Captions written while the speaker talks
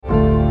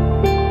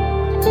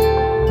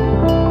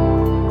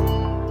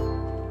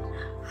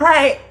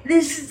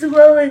this is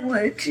Rolling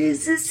with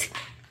Jesus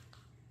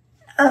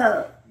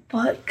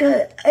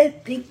podcast. I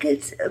think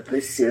it's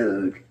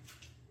episode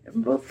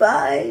number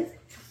 5.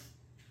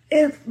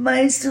 If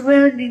my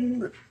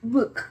surroundings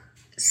look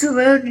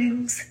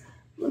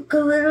a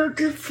little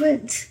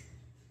different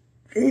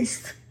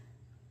this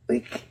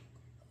week,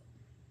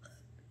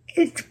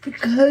 it's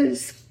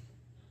because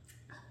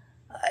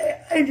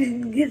I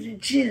didn't get a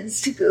chance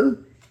to go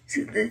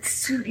to the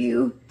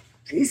studio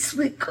this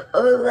week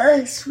or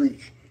last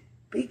week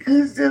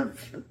because of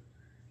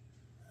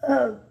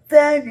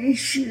van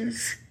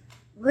issues.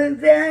 My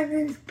van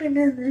has been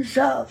in the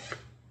shop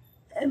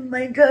and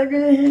my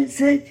daughter has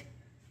had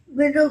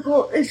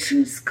medical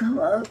issues come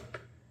up,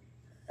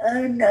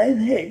 and I've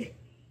had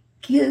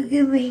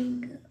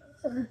caregiving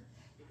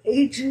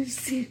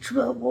agency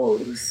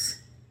troubles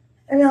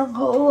and a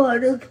whole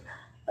lot of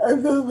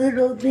other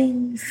little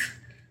things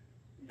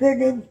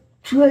that have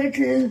tried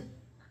to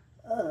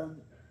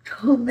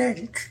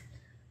torment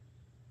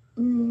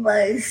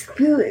my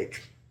spirit.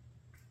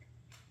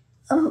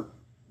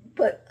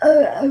 But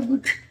I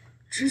would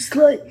just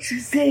like to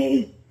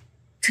say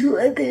 2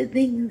 other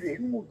things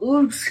in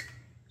regards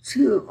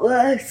to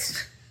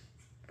last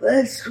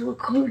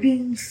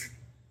recordings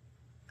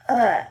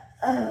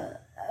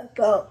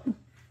about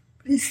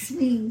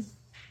listening.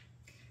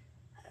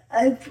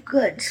 I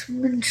forgot to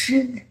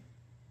mention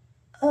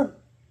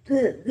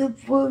the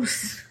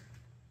verse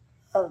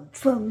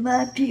from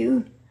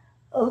Matthew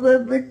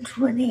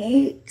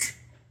 11:28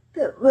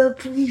 that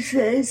roughly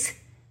says,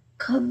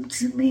 "Come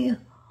to me,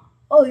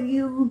 all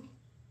you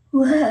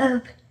who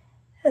have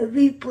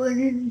heavy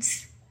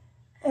burdens,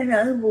 and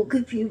I will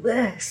give you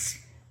rest."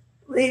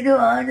 Later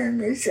on in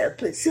this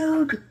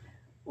episode,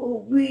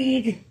 we'll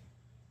read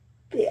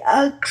the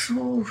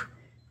actual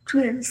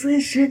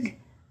translation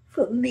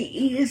from the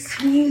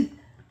ESV,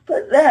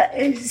 but that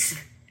is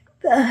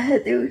the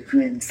Heather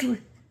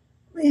translation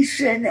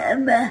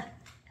and the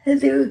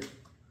Heather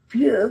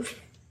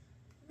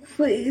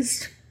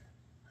paraphrased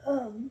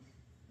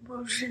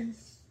version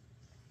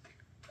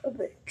of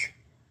it.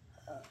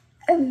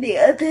 And the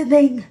other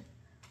thing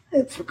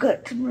I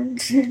forgot to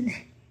mention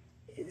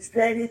is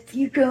that if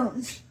you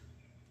don't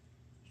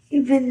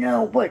even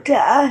know what to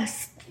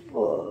ask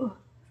for,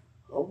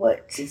 or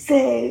what to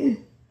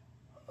say,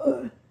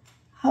 or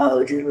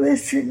how to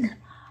listen,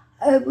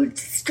 I would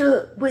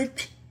start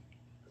with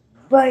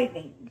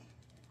writing.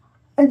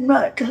 I'm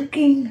not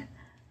talking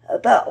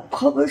about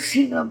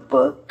publishing a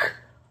book,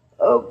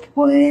 or a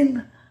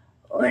poem,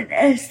 or an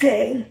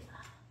essay.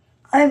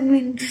 I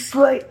mean, just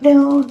write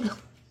down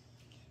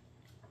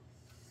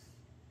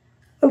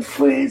a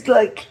phrase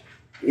like,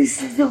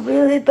 "This is a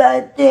really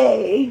bad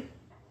day,"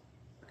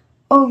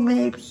 or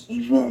maybe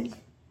even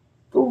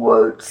the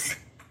words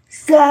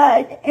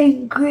sad,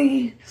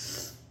 angry,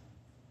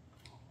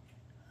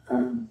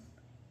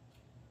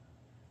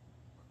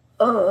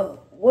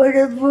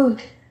 whatever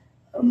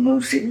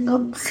emotion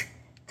comes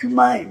to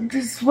mind.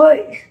 Just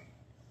write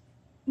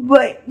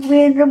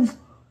random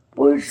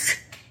words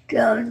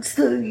down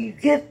so you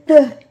get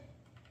the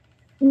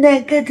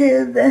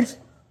negative and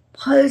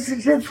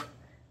positive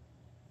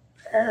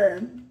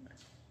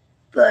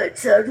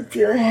thoughts out of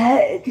your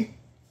head,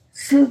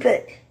 so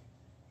that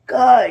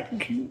God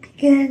can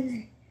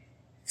begin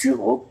to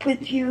work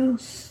with you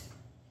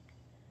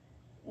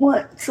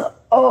once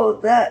all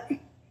that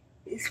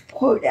is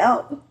poured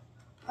out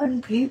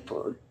on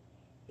paper.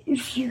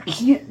 If you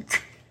can't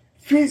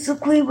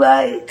physically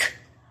write,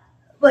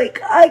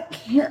 like I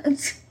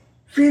can't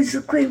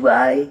physically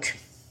write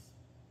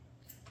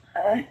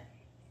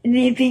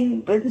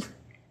anything but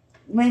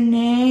my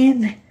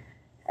name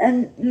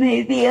and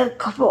maybe a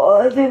couple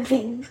other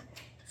things,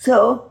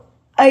 so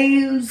I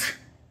use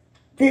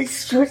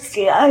this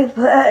trusty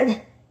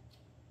iPad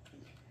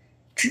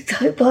to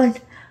type on.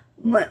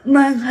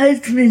 My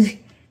husband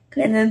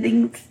kind of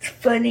thinks it's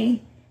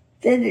funny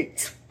that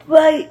it's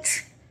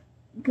bright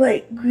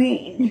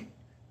green,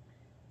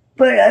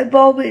 but I've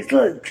always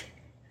loved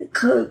the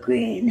color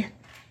green.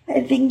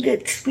 I think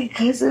it's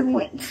because I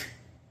went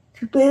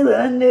to bed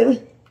under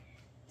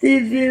the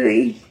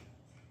very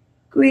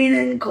green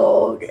and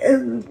gold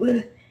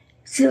everywhere.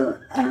 So,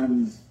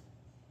 and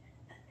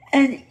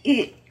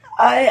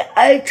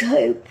I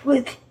type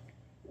with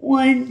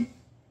 1,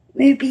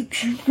 maybe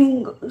 2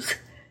 fingers.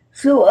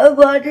 So a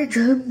lot of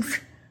times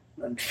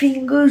my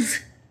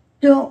fingers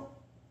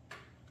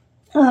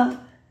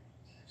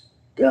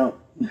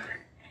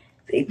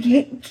they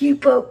can't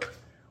keep up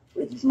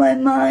with my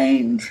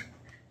mind.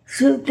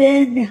 So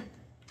then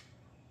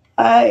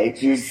I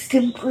just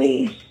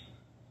simply,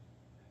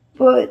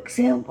 for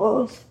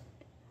example,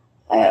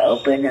 I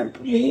open up a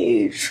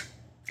page.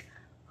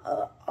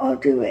 I'll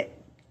do it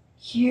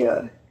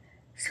here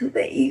so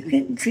that you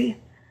can see.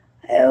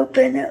 I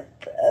open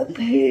up a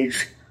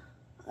page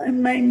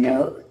on my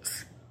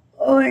notes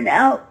or an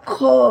out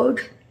called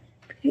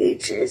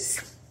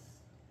Pages.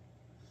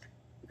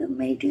 Let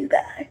me do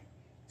that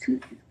so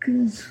you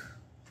can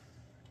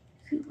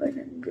see what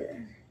I'm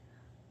doing.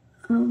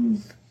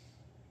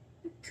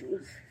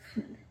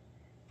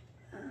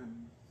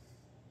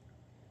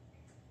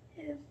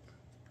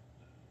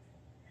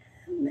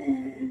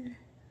 then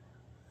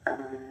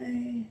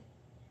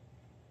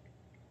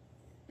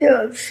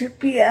there should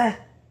be a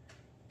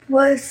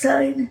plus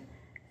sign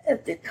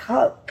at the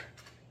top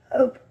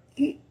of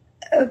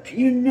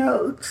your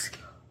notes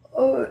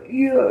or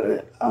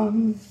your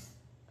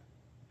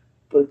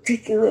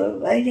particular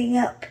writing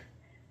up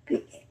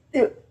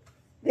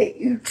that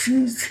you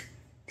choose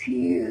to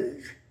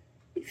use.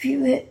 If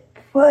you hit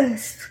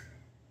plus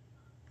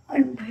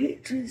on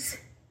pages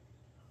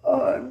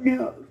or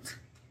notes,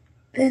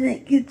 then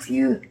it gives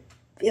you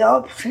the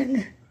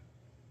option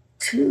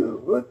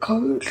to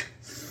record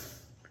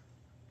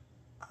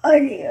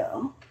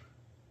audio,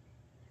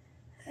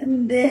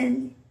 and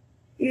then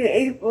you're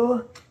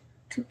able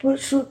to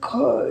push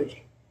record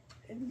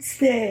and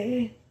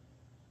say,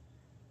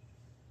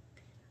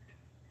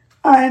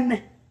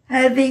 I'm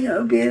having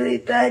a really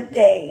bad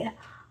day.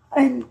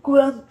 I'm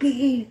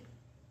grumpy.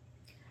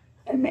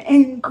 I'm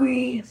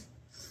angry.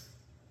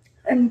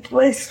 I'm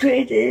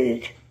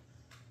frustrated.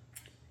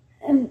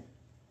 And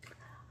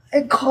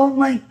I call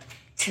my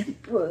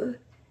temper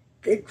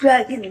the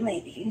Dragon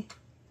Lady.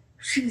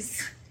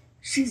 She's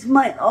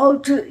my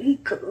alter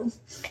ego.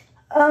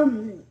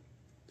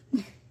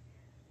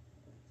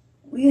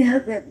 We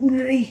haven't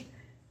really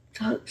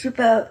talked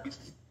about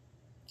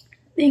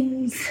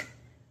things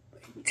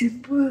like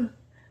temper,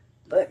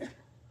 but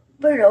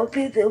I'll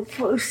be the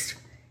first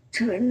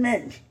to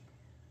admit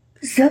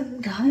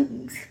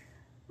sometimes,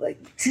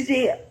 like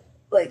today,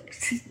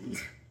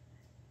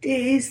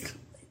 days like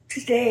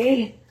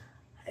today,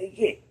 I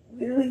get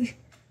really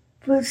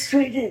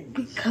frustrated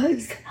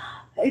because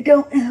I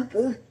don't have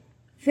a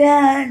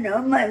fan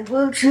or my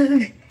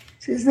wheelchair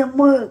doesn't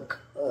work,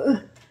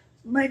 or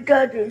my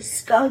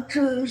daughter's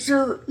doctor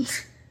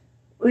is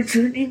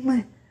returning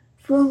my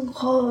phone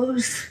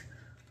calls,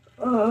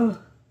 or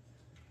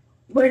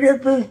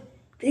whatever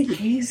the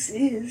case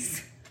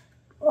is,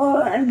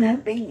 or I'm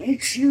having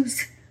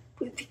issues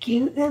with the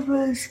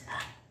caregivers.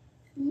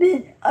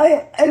 Then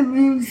I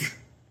lose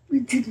my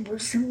temper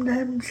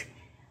sometimes,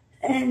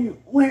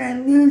 and when I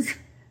lose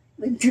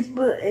my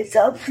temper, it's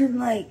often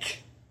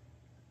like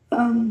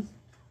a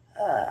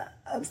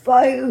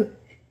fire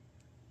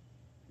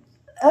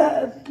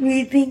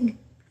breathing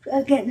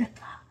second.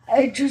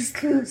 I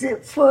just lose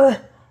it for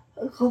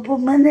a couple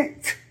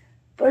minutes,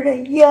 but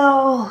I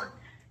yell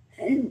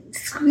and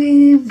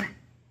scream,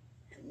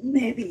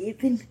 maybe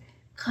even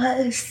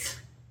cuss.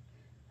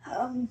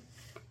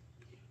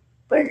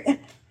 But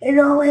it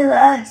only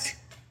lasts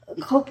a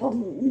couple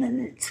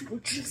minutes,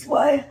 which is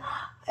why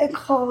I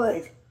call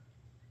it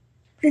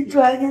the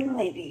Dragon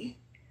Lady,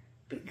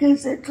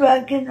 because the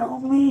dragon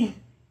only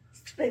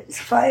spits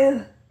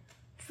fire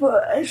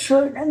for a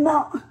short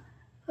amount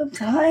of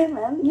time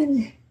and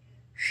then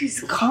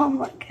she's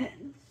calm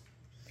again.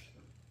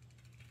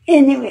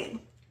 Anyway,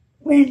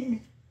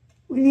 when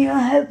you're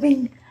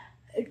having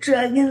a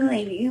Dragon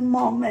Lady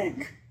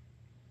moment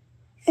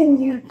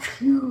and you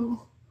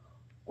too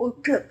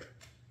woke up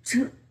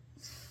to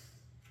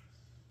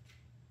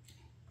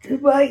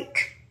write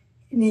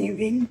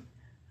anything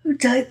or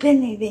type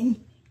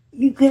anything,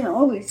 you can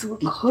always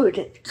record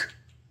it.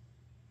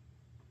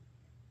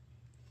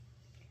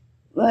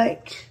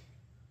 Like,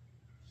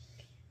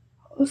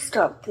 I'll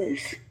stop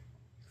this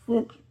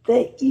so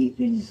that you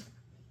can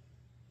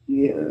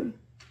hear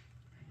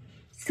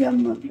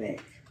some of it.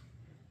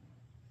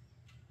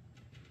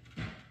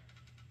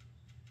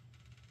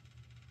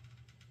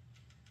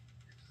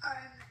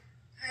 I'm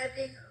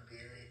having a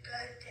really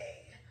bad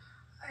day.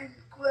 I'm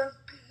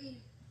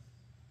grumpy.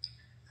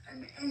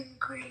 I'm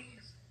angry.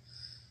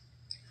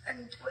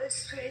 I'm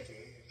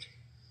frustrated.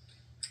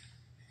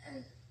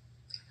 And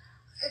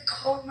I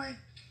call my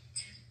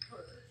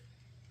temper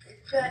the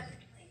Dragon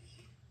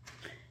Lady.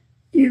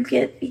 You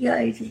get the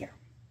idea.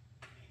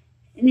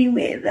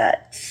 Anyway,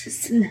 that's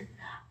just an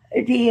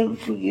idea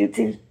for you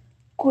to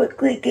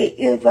quickly get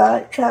your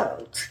thoughts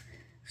out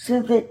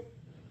so that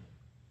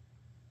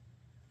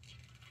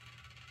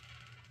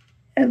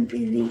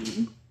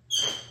everything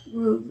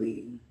will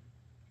be,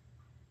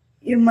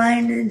 your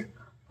mind and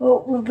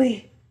heart will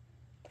be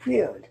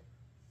cleared.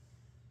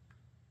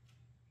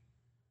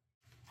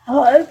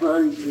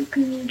 However, you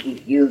can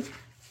get your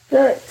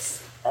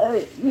thoughts,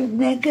 your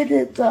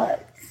negative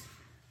thoughts,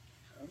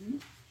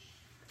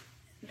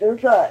 the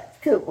thoughts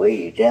that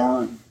weigh you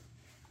down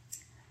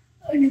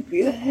out of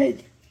your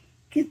head,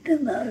 get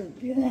them out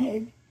of your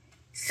head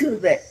so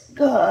that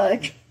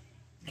God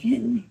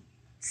can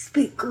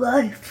speak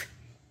life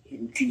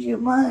into your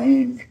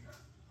mind,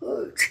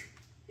 heart,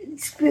 and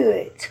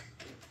spirit.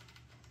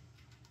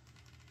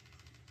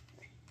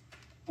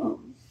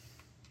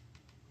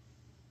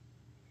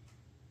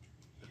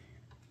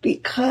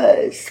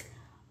 Because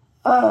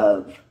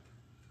of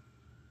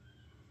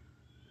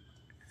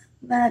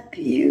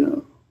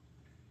Matthew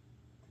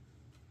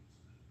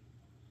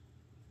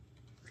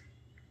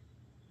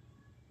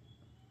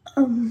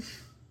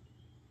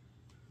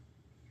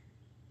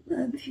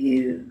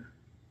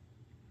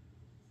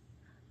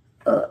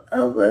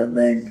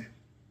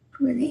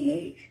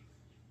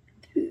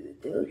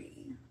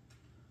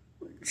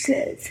which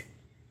says,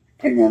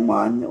 and I'm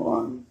on the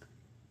wrong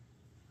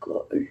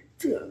chord.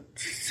 So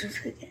just a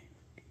second.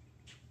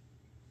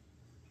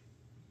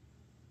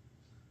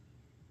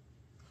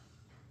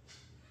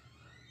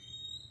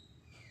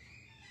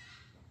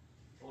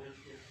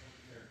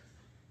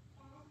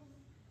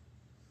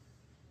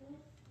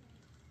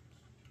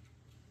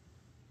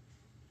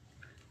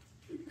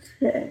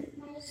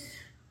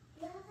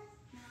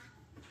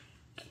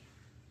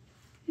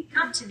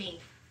 Come to me,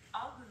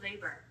 all who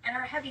labor and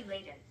are heavy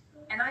laden,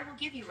 and I will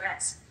give you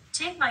rest.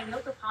 Take my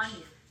yoke upon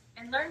you,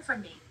 and learn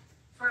from me.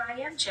 For I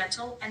am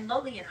gentle and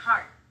lowly in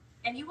heart,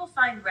 and you will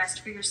find rest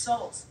for your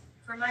souls.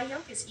 For my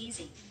yoke is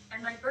easy,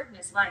 and my burden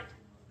is light.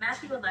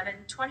 Matthew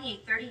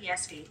 11:28-30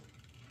 ESV.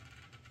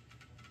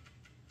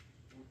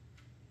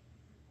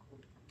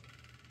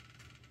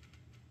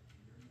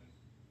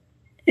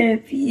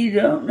 If you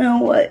don't know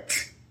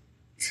what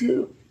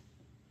to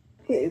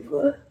pray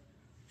for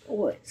or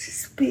what to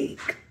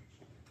speak,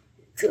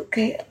 it's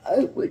okay.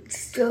 I would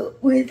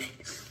start with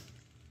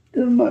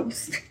the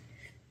most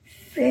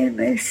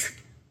famous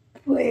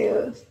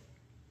prayer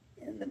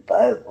in the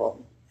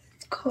Bible.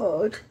 It's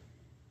called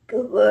the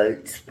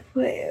Lord's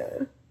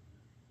Prayer,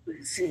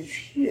 which is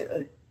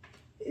here.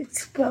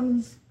 It's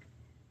from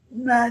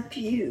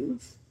Matthew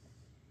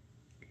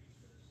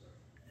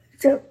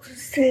chapter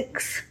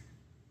 6,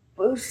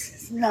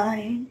 verses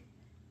 9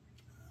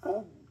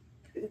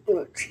 through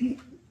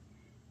 13.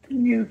 The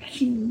New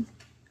King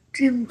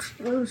James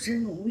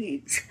Version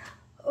reads,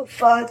 Our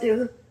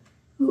Father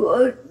who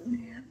art in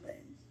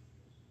heaven,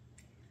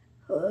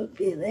 hallowed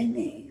be thy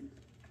name.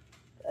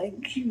 Thy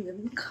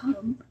kingdom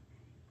come,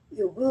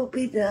 your will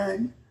be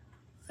done,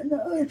 on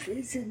earth as it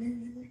is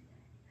in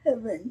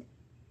heaven.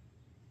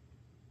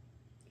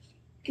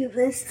 Give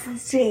us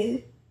this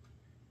day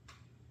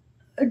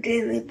our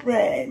daily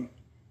bread,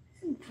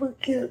 and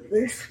forgive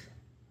us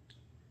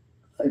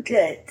our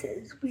debts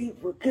as we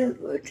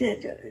forgive our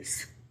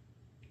debtors.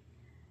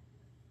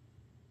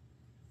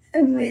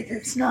 And lead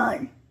us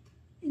not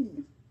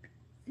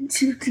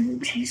into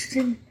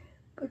temptation,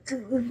 but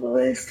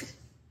deliver us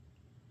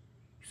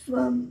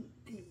from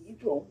the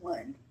evil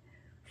one.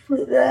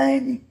 For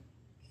thine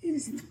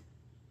is,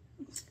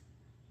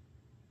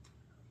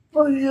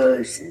 for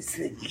yours is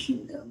the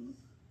kingdom,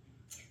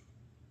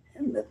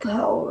 and the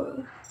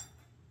power,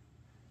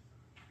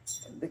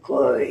 and the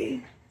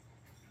glory,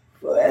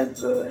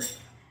 forever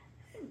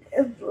and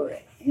ever.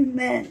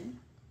 Amen.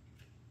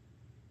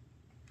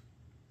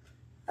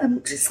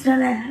 I'm just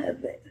gonna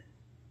have it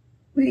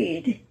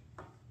read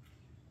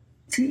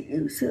to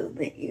you so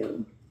that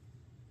you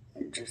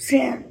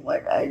understand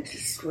what I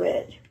just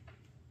read.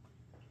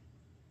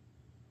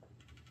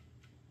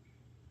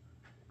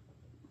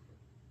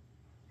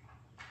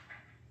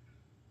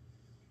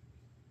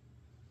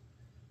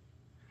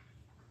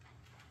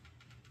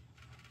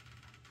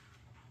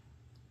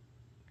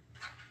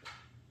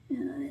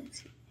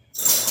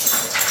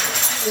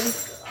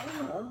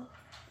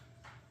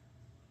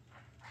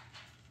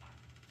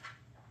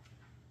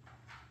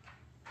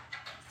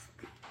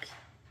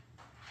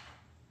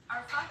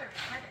 Our Father in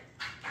heaven,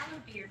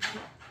 hallowed be your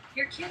name.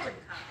 Your kingdom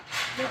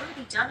come, your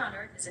will be done on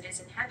earth as it is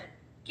in heaven.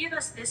 Give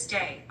us this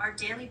day our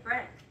daily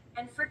bread,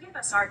 and forgive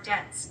us our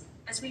debts,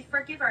 as we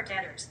forgive our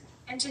debtors.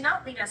 And do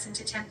not lead us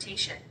into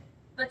temptation,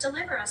 but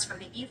deliver us from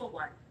the evil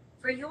one.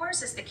 For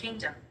yours is the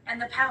kingdom,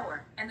 and the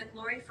power, and the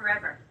glory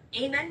forever.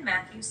 Amen.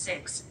 Matthew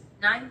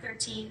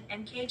 6:9-13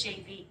 and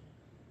KJV.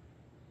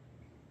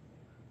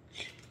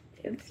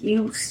 If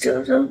you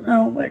still don't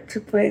know what to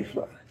pray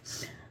for,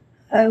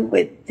 I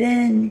would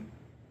then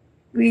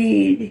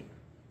read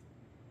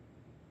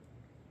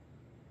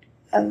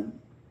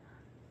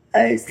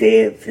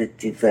Isaiah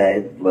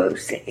 55,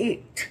 verse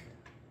 8,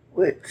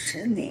 which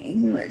in the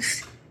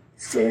English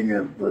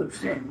Standard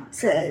Version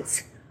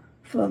says,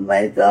 For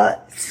my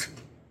thoughts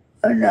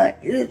are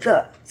not your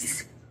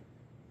thoughts,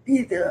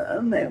 neither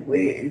are my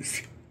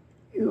ways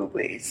your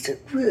ways,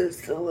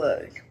 declares the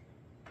Lord.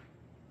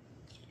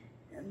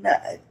 And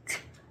that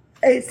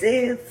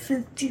Isaiah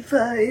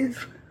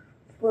 55,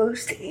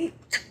 verse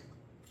 8.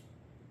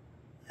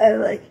 I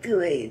like the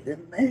way the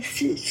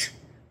Message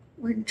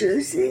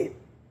renders it,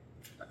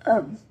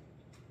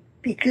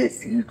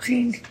 because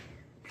Eugene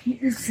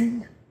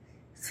Peterson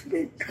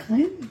spent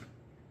time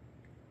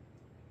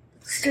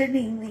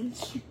studying the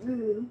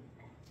Hebrew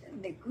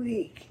and the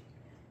Greek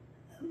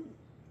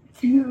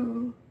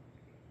to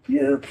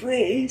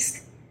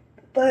paraphrase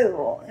the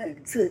Bible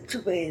in such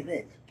a way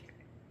that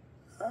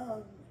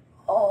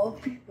all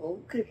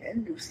people could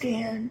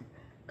understand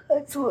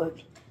God's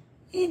word.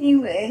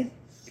 Anyway,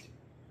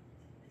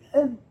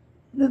 the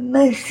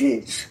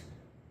Message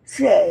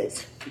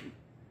says,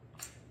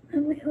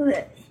 let me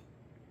let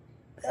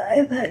the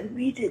iPad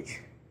read it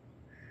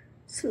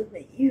so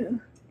that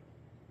you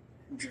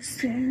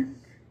understand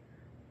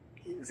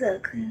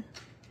exactly.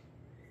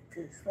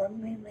 Just let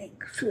me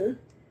make sure the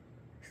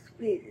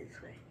speed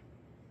is right.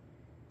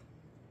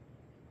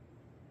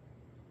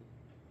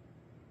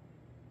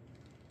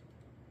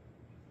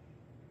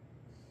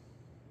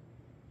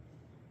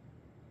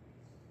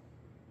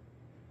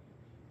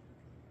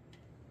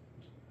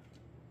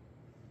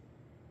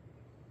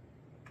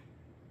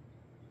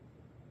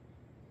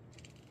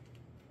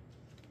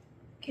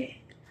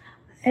 Okay,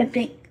 I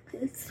think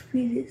the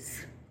speed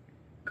is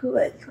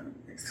correct on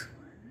this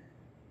one.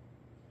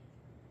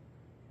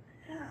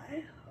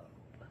 I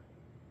hope.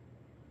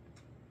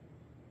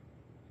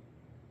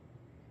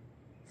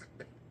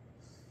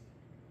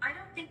 I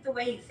don't think the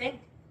way you think.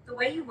 The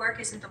way you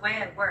work isn't the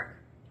way I work.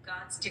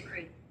 God's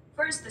decree.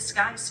 For as the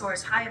sky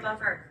soars high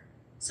above earth,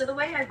 so the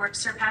way I work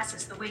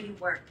surpasses the way you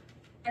work.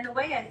 And the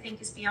way I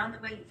think is beyond the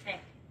way you think.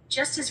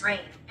 Just as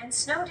rain and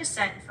snow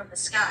descend from the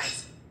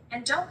skies,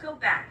 and don't go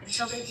back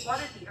until they've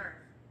watered the earth,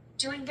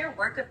 doing their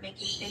work of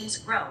making things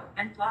grow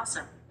and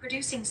blossom,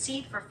 producing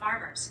seed for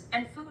farmers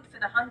and food for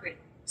the hungry,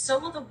 so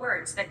will the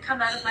words that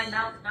come out of my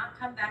mouth not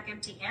come back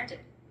empty-handed.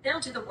 They'll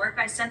do the work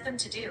I sent them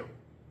to do.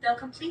 They'll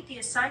complete the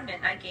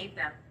assignment I gave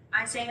them.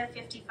 Isaiah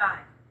 55.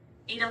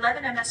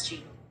 8:11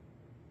 MSG.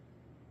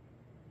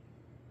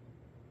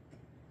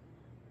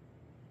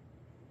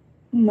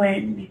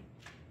 When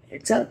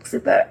it talks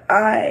about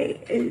I,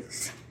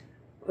 it's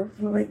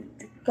referring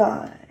to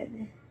God.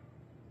 And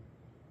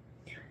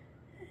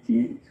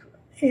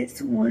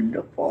it's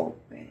wonderful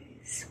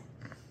ways.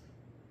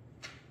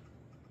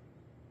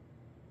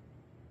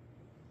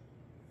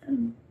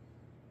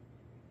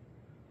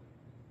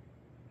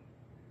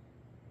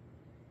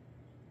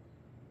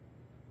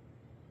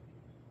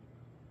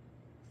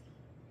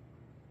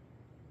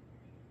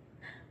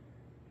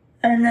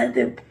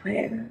 Another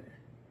prayer.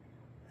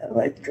 I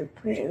like to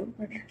pray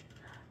when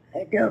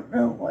I don't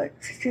know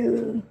what to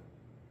do.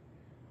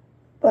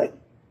 But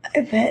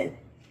I've had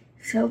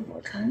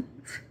several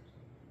times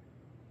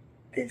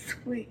this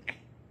week,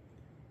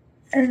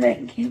 and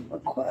I came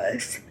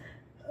across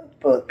a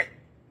book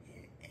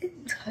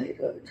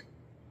entitled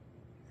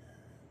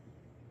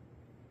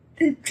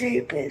The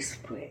Jabez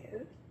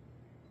Prayer,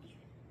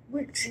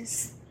 which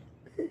is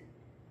the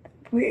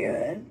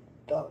prayer I'm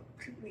about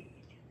to read.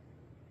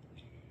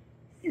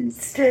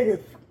 Instead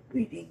of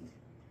reading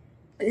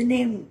the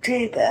name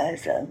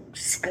Jabez, I'm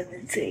just going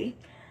to say,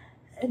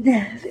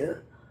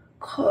 another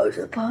calls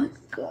upon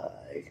God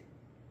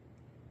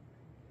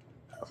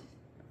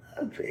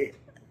of it,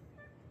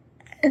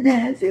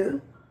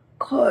 another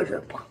calls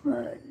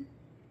upon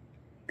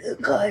the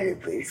God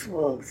of his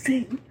world,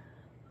 saying,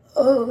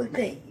 oh,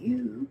 that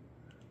you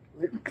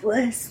would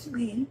bless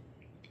me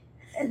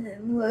and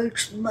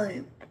enlarge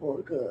my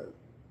border,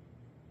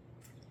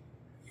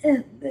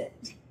 and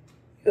that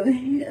your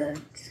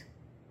hands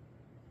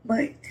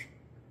might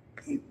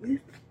be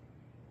with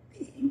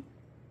me.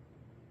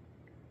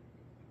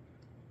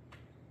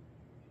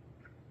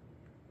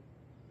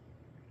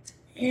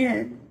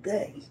 And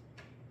that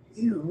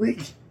you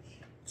would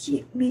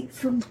keep me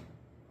from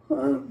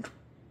harm,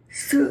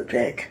 so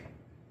that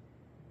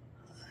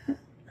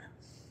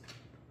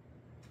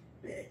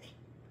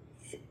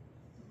it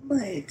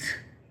might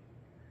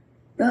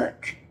not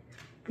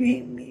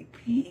bring me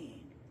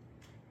pain.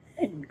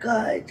 And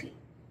God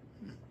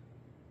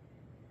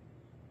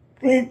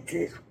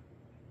granted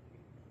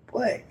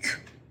what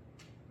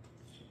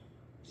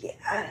he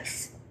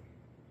asked.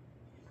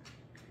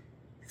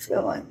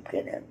 So I'm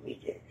gonna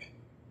read it.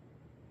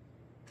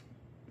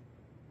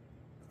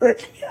 Let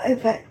the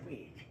iPad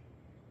read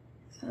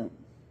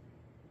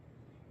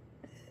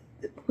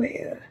the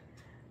prayer,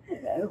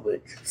 and I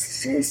would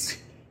suggest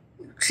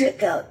you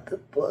check out the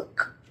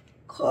book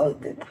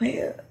called The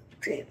Prayer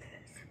of Jabez.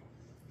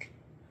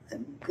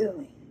 I'm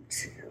going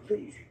to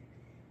read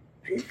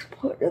this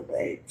part of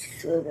it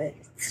so that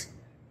it's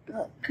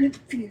not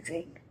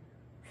confusing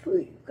for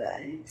you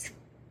guys.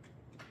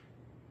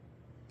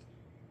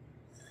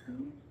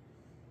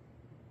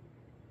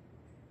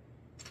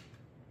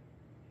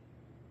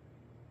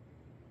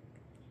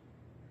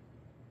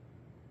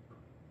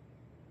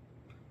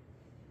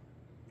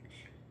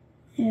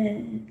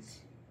 And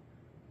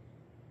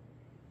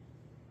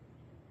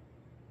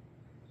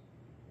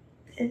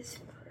this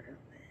part of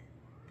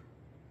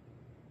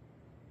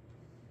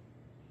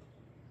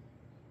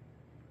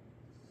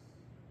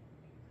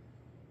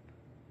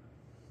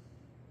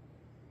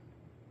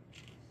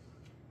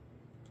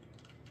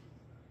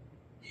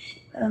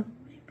it,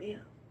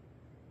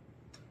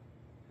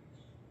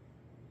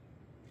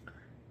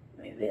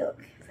 maybe I'll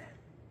give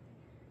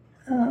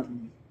that.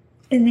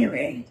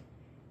 Anyway,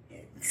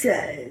 it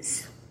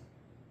says,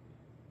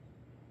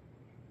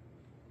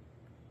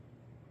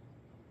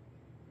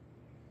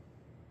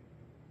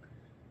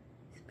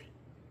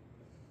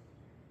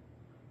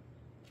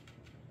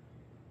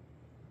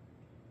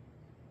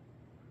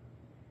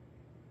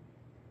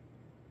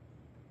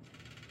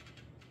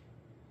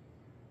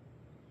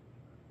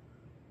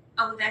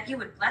 Oh, that you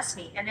would bless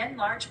me and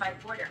enlarge my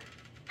border,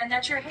 and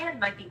that your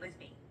hand might be with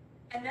me,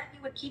 and that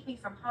you would keep me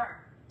from harm,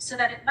 so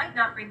that it might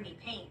not bring me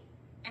pain.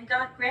 And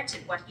God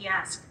granted what he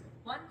asked.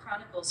 1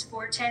 Chronicles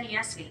 4:10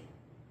 ESV.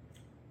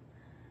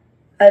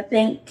 I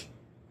think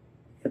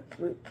if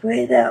we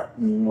pray that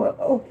when we're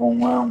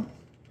overwhelmed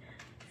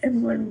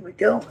and when we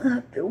don't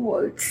have the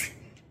words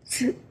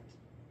to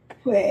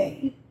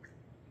pray,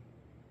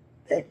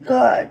 that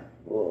God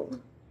will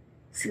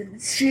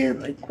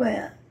sincerely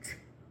grant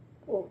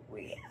what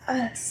we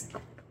ask.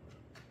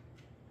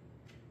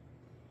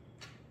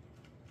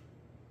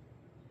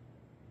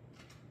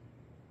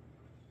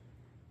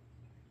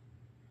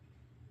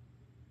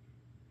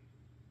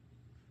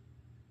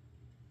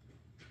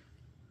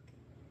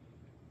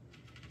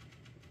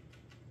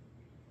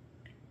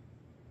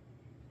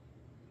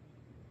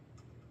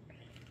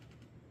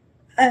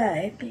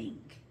 I think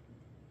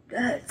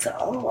that's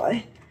all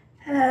I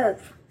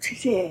have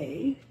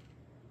today.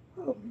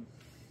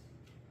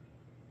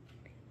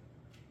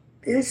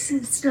 This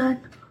has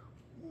done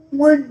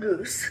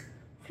wonders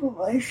for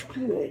my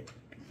spirit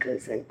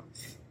because I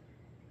was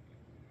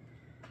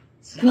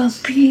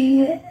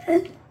grumpy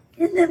and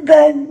in a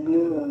bad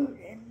mood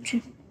and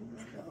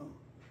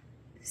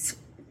this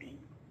morning.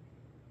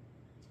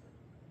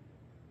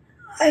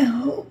 I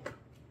hope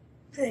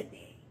that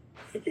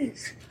it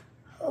has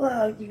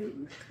allowed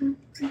you to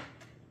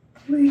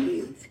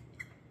breathe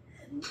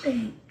and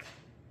think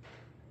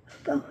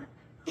about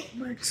how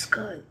much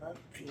God loves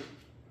you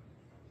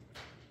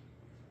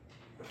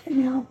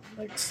and how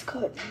much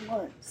God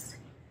wants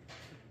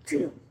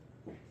to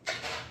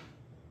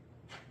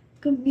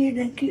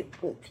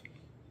communicate with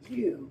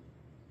you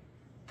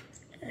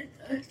and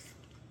us.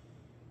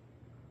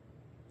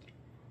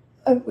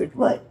 I would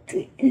like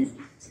to end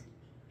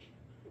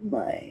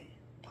my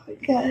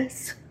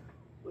podcast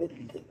with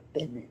the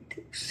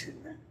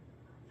benediction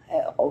I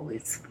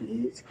always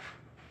read.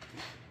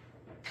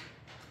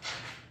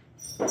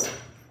 Hold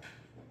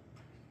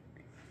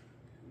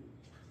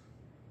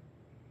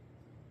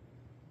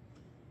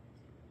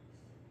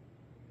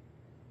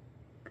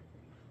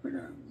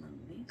on,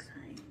 let me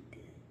find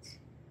it.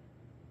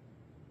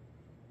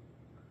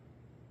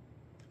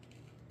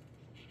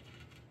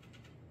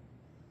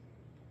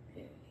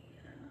 There we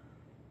go.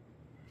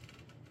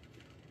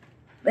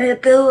 May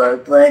the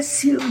Lord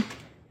bless you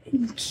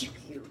and keep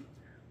you.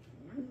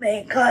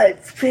 May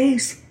God's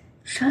face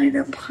shine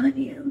upon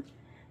you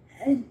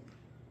and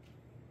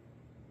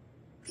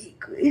be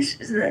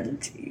gracious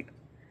unto you.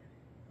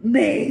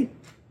 May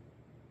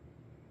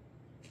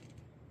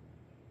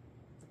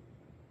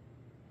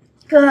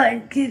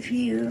God give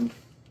you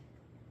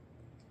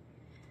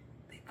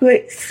the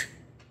grace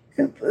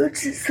and to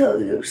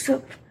sell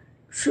yourself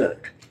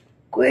short.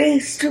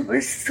 Grace to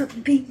risk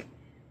something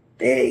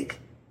big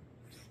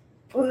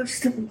for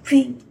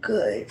something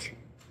good.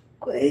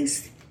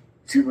 Grace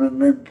to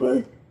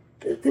remember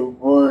that the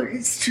world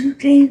is too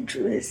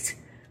dangerous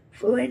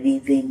for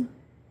anything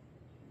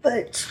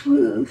but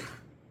truth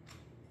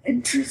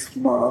and too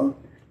small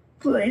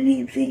for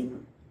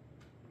anything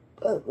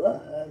but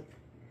love.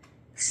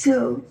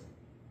 So,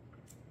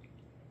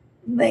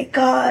 may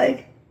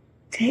God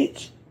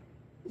take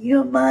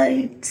your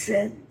minds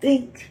and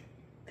think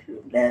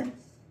through them.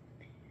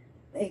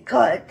 May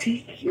God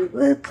take your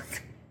lips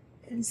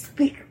and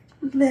speak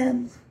through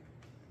them.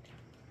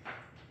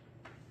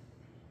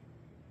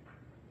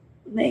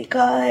 May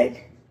God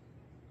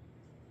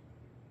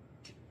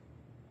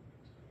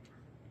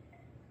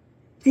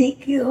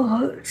take your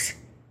hearts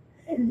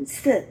and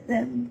set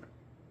them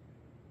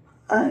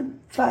on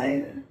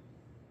fire.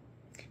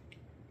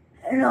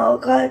 And all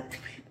God's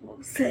people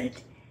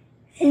said,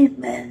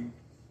 Amen.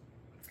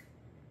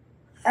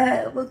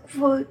 I look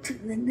forward to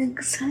the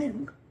next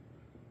time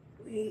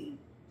we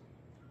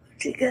are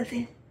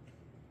together.